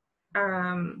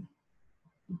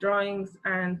drawings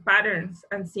and patterns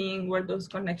and seeing where those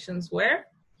connections were.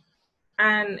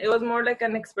 And it was more like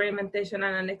an experimentation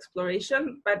and an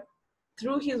exploration, but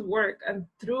through his work and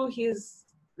through his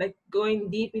like going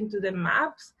deep into the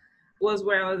maps was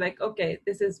where I was like, okay,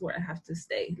 this is where I have to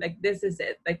stay. Like, this is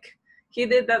it. Like, he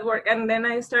did that work. And then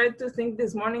I started to think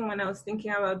this morning when I was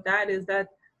thinking about that, is that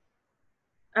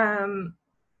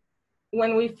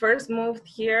when we first moved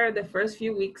here, the first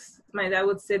few weeks, my dad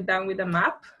would sit down with a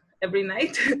map every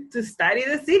night to study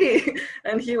the city.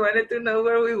 And he wanted to know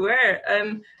where we were.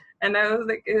 And I was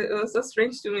like, it was so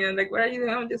strange to me. I'm like, what are you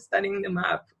doing? I'm just studying the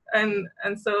map. And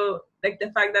so like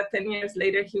the fact that 10 years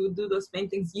later he would do those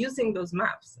paintings using those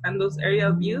maps and those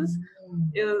aerial views,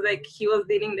 it was like he was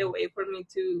leading the way for me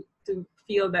to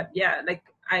feel that, yeah, like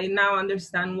I now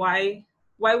understand why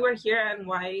we're here and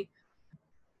why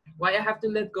I have to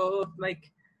let go of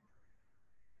like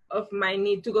of my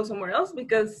need to go somewhere else.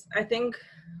 Because I think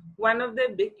one of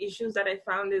the big issues that I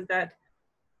found is that,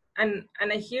 and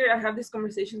I have these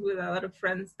conversations with a lot of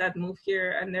friends that move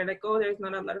here, and they're like, oh, there's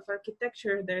not a lot of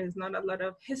architecture, there is not a lot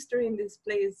of history in this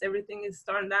place, everything is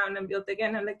torn down and built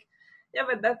again. I'm like, yeah,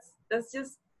 but that's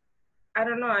just, I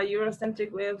don't know, a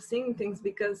Eurocentric way of seeing things,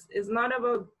 because it's not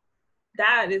about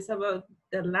that, it's about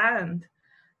the land.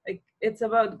 Like it's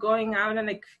about going out and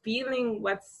like feeling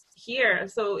what's here.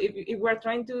 So if we're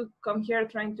trying to come here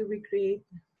trying to recreate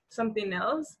something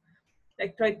else,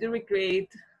 like try to recreate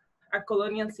a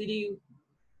colonial city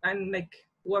and like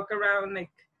walk around like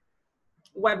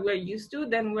what we're used to,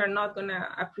 then we're not gonna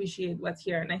appreciate what's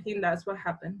here. And I think that's what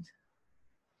happened.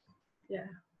 Yeah,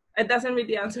 it doesn't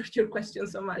really answer your question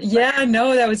so much. Yeah,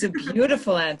 no, that was a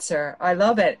beautiful answer. I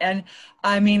love it. And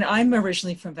I mean, I'm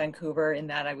originally from Vancouver, in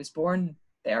that I was born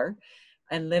there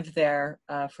and lived there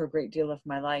for a great deal of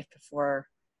my life before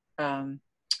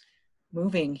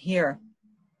moving here.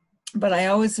 But I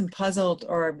always am puzzled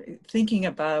or thinking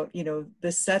about, you know,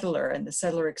 the settler and the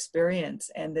settler experience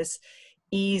and this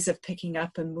ease of picking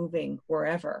up and moving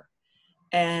wherever.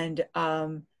 And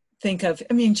think of,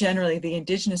 I mean, generally the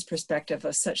Indigenous perspective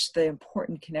of such the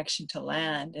important connection to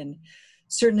land. And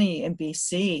certainly in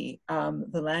BC,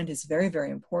 the land is very, very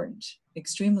important,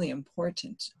 extremely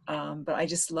important. But I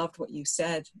just loved what you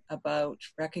said about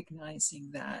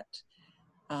recognizing that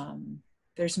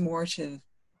there's more to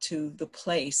the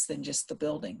place than just the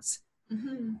buildings.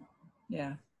 Mm-hmm.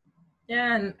 Yeah.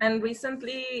 Yeah, and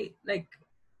recently, like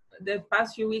the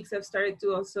past few weeks, I've started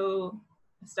to also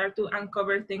start to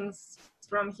uncover things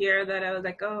from here that I was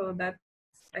like, oh, that's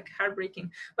like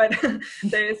heartbreaking. But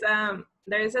there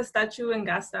is a statue in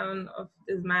Gastown of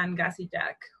this man, Gassy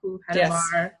Jack, who had a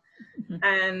bar.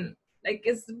 And like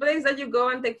it's a place that you go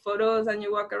and take photos and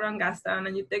you walk around Gastown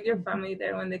and you take your family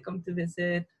there when they come to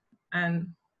visit. And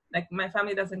like my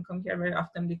family doesn't come here very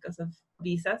often because of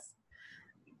visas.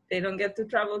 They don't get to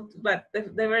travel, but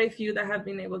the very few that have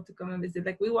been able to come and visit,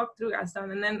 like we walked through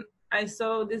Gastown. And then I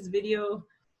saw this video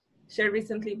shared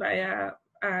recently by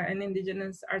an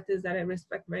Indigenous artist that I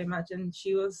respect very much. And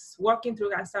she was walking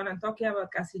through Gastown and talking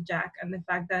about Gassy Jack and the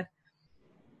fact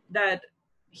that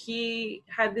he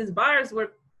had these bars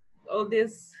where all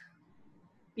these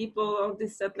people, all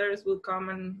these settlers would come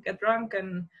and get drunk,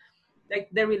 and like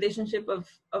the relationship of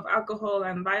alcohol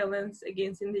and violence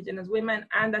against Indigenous women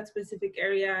and that specific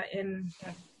area in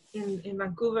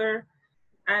Vancouver,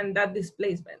 and that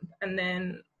displacement. And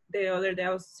then the other day I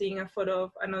was seeing a photo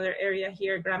of another area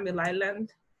here, Granville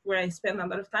Island, where I spend a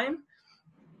lot of time,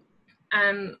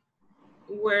 and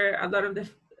where a lot of the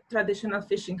traditional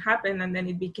fishing happened, and then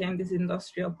it became this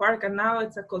industrial park, and now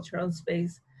it's a cultural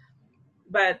space.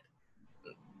 But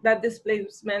that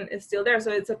displacement is still there.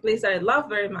 So it's a place that I love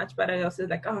very much, but I also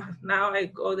like, oh, now I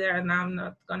go there and now I'm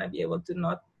not gonna be able to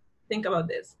not think about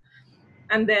this.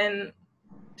 And then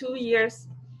 2 years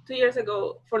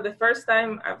ago, for the first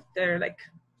time after like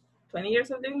 20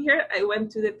 years of living here, I went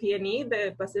to the PNE,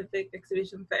 the Pacific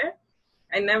Exhibition Fair.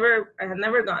 I had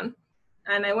never gone.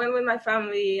 And I went with my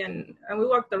family and we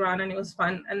walked around and it was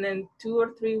fun. And then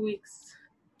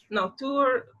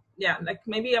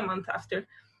maybe a month after,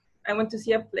 I went to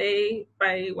see a play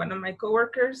by one of my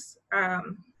coworkers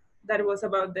that was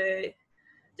about the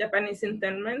Japanese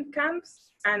internment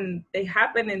camps, and they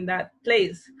happen in that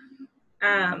place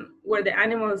where the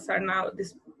animals are now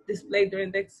displayed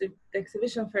during the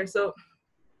exhibition fair. So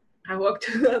I walked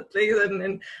to that place, and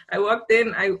then I walked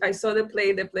in. I saw the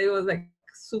play. The play was like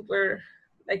super,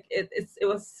 like it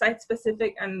was site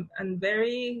specific and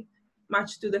very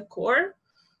much to the core.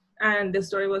 And the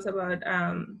story was about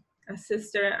a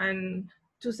sister and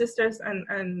two sisters,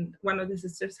 and one of the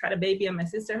sisters had a baby, and my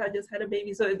sister had just had a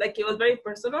baby. So it was very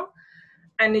personal,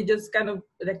 and it just kind of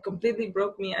like completely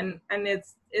broke me. And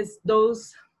it's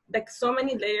those like so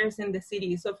many layers in the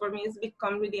city. So for me, it's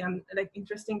become really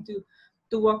interesting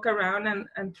to walk around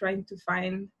and trying to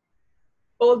find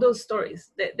all those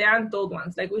stories, the untold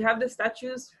ones. Like we have the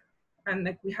statues, and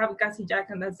like we have Gassy Jack,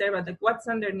 and that's there, but like what's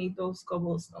underneath those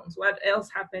cobblestones? What else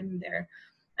happened there?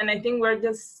 And I think we're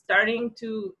just starting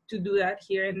to do that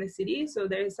here in the city. So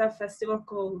there is a festival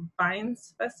called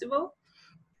Vines Festival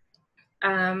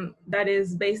that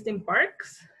is based in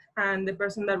parks, and the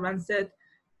person that runs it,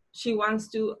 she wants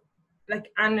to like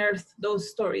unearth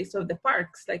those stories of the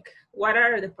parks. Like, what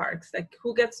are the parks? Like,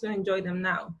 who gets to enjoy them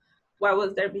now? What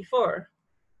was there before?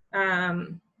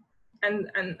 And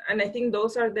I think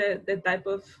those are the type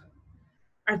of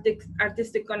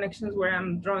artistic connections where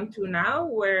I'm drawn to now,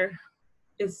 where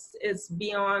it's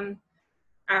beyond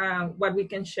what we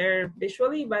can share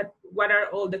visually, but what are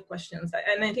all the questions?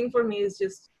 And I think for me, it's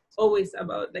just always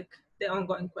about like the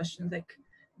ongoing questions, like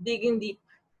digging deep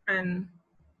and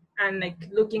like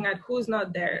looking at who's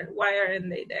not there, why aren't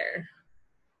they there,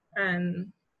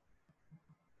 and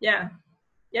yeah,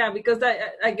 because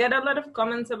I get a lot of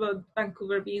comments about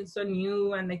Vancouver being so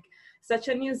new and like such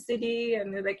a new city,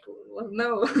 and they're like, well,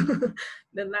 no,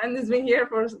 the land has been here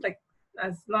for like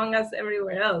as long as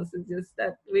everywhere else. It's just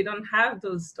that we don't have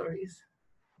those stories,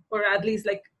 or at least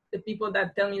like the people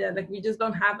that tell me that, like, we just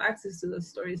don't have access to those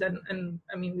stories, and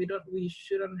I mean, we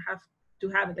shouldn't have to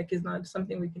have it. Like, it's not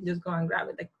something we can just go and grab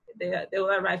it. Like, they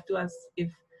will arrive to us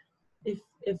if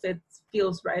it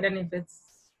feels right, and if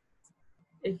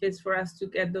it's for us to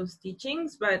get those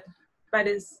teachings, but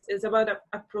it's about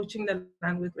approaching the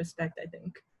land with respect, I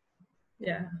think.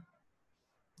 Yeah.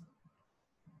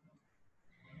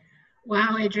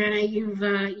 Wow, Adriana, you've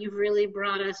really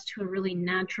brought us to a really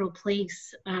natural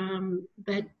place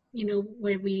that, you know,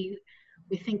 where we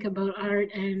think about art,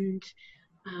 and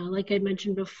like I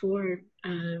mentioned before,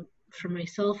 for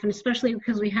myself, and especially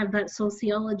because we have that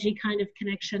sociology kind of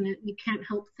connection, you can't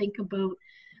help think about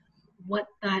what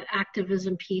that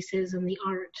activism piece is in the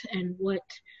art, and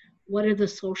what are the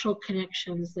social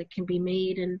connections that can be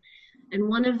made. And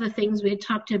one of the things we had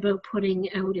talked about putting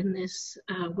out in this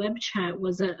web chat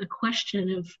was a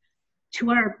question of,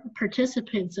 to our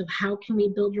participants, of how can we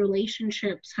build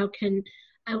relationships, how can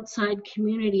outside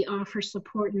community offer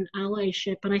support and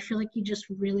allyship. And I feel like you just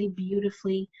really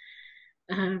beautifully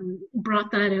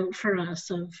brought that out for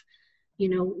us of, you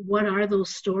know, what are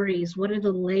those stories? What are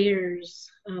the layers?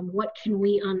 What can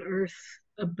we unearth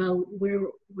about where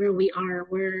we are,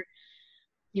 where,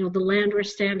 you know, the land we're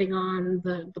standing on,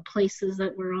 the places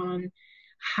that we're on?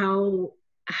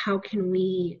 How can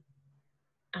we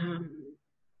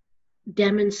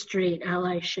demonstrate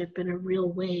allyship in a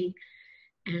real way?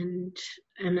 And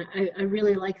I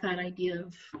really like that idea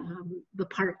of the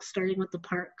parks, starting with the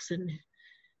parks, and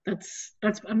that's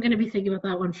I'm going to be thinking about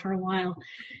that one for a while.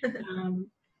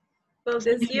 Well,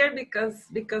 this year,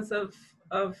 because of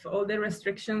all the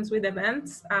restrictions with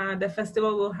events, the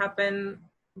festival will happen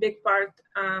big part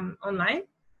online,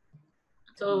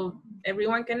 so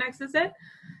everyone can access it.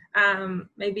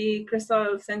 Maybe Crystal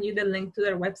will send you the link to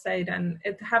their website, and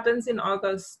it happens in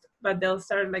August, but they'll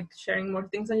start like sharing more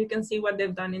things, and you can see what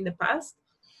they've done in the past.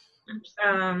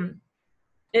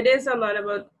 It is a lot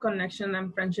about connection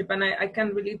and friendship, and I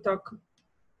can't really talk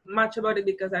much about it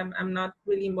because I'm not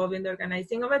really involved in the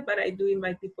organizing of it, but I do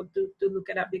invite people to look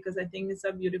it up, because I think it's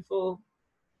a beautiful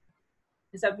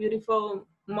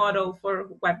model for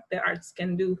what the arts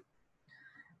can do.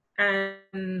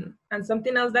 And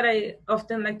something else that I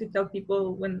often like to tell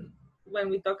people when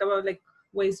we talk about like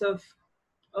ways of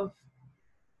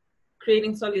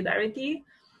creating solidarity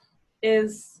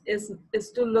is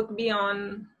to look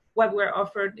beyond what we're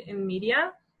offered in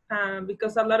media,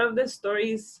 because a lot of the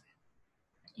stories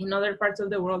in other parts of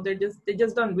the world, they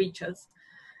just don't reach us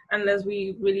unless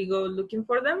we really go looking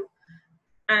for them.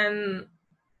 And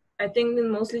I think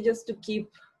mostly just to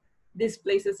keep these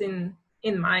places in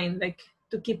mind, like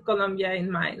to keep Colombia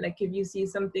in mind. Like if you see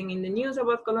something in the news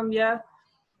about Colombia,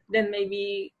 then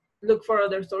maybe look for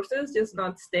other sources, just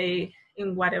not stay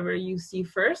in whatever you see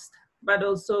first, but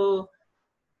also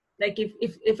like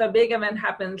if a big event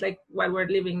happens, like what we're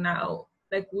living now,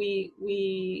 like we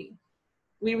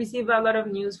receive a lot of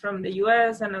news from the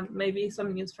US and maybe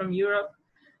some news from Europe,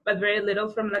 but very little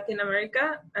from Latin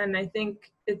America. And I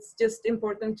think it's just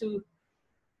important to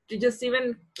just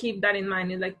even keep that in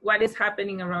mind. Like what is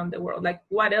happening around the world? Like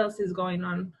what else is going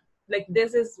on? Like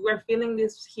we're feeling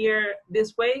this here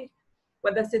this way.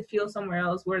 What does it feel somewhere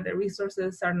else where the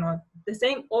resources are not the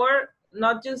same? Or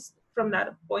not just from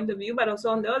that point of view, but also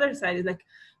on the other side is like,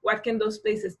 what can those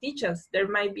places teach us? There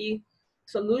might be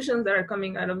solutions that are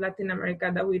coming out of Latin America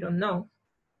that we don't know,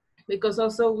 because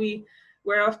also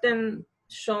we're often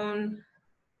shown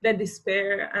the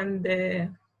despair and the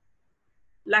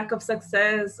lack of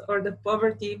success or the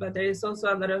poverty, but there is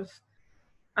also a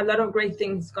lot of great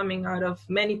things coming out of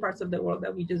many parts of the world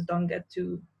that we just don't get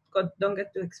to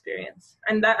experience.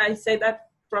 And that I say that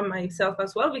from myself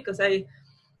as well, because I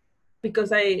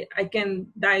can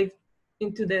dive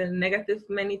into the negative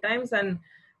many times,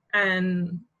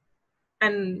 and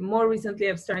more recently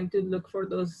I've started to look for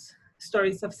those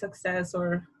stories of success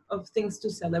or of things to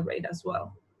celebrate as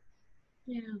well.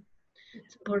 Yeah,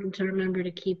 it's important to remember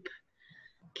to keep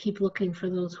looking for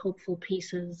those hopeful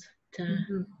pieces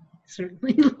to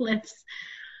certainly lift.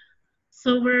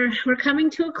 So we're coming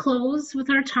to a close with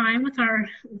our time, with our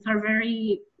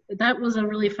very, that was a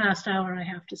really fast hour, I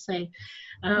have to say.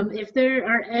 If there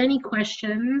are any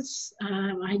questions,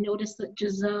 I noticed that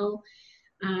Giselle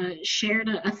shared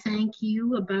a thank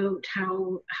you about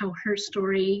how her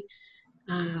story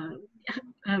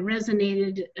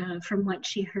resonated from what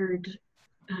she heard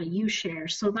you share.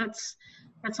 So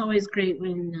that's always great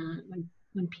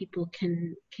when people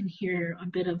can hear a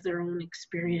bit of their own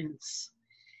experience.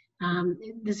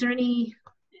 Is there any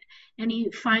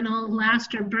final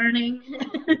last or burning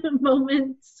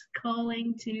moments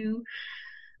calling to?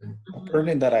 The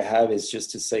burning that I have is just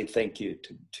to say thank you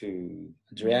to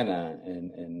Adriana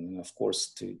and of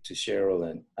course to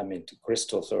Cheryl to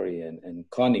Crystal, and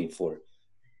Connie for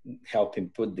helping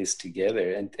put this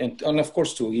together, and of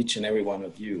course to each and every one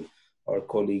of you, our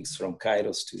colleagues from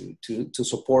Kairos, to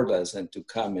support us and to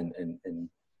come and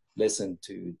listen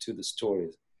to the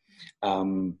stories.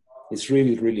 It's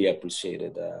really, really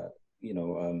appreciated.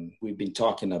 We've been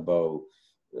talking about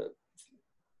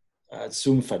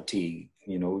Zoom fatigue.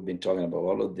 We've been talking about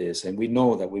all of this, and we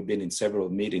know that we've been in several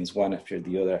meetings, one after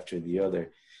the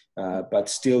other. But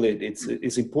still,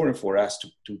 it's important for us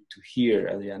to hear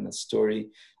Adriana's story.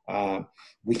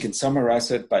 We can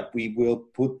summarize it, but we will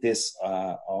put this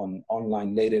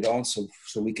online later on, so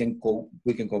we can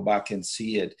go back and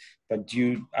see it. But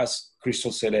you, as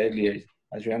Crystal said earlier,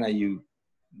 Adriana, you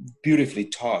beautifully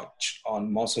touched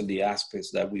on most of the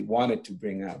aspects that we wanted to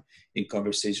bring out in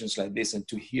conversations like this, and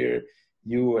to hear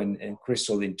you and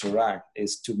Crystal interact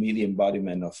is, to me, the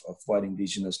embodiment of what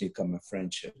Indigenous Newcomer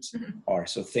friendships are.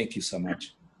 So thank you so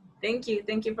much. Thank you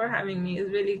for having me.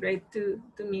 It's really great to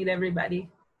meet everybody.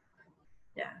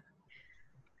 Yeah.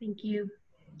 Thank you.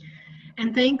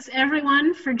 And thanks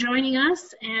everyone for joining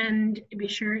us, and be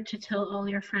sure to tell all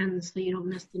your friends so you don't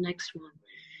miss the next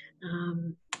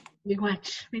one. We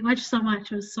watched so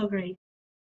much. It was so great.